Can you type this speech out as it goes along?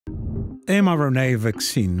mRNA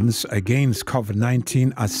vaccines against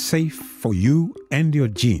COVID-19 are safe for you and your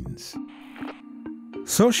genes.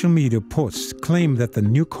 Social media posts claim that the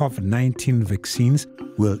new COVID-19 vaccines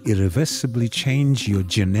will irreversibly change your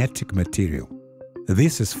genetic material.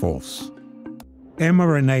 This is false.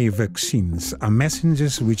 mRNA vaccines are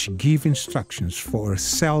messengers which give instructions for a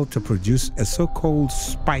cell to produce a so-called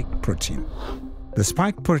spike protein. The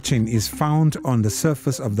spike protein is found on the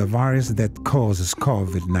surface of the virus that causes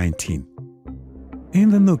COVID-19. In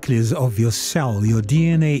the nucleus of your cell, your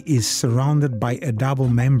DNA is surrounded by a double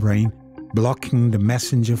membrane blocking the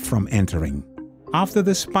messenger from entering. After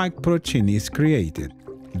the spike protein is created,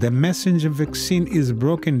 the messenger vaccine is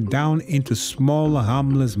broken down into small,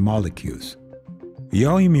 harmless molecules.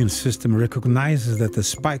 Your immune system recognizes that the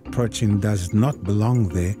spike protein does not belong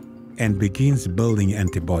there and begins building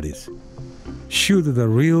antibodies. Should the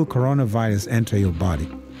real coronavirus enter your body,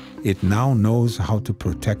 it now knows how to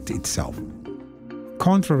protect itself.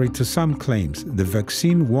 Contrary to some claims, the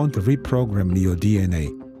vaccine won't reprogram your DNA,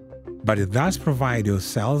 but it does provide your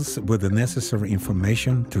cells with the necessary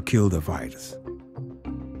information to kill the virus.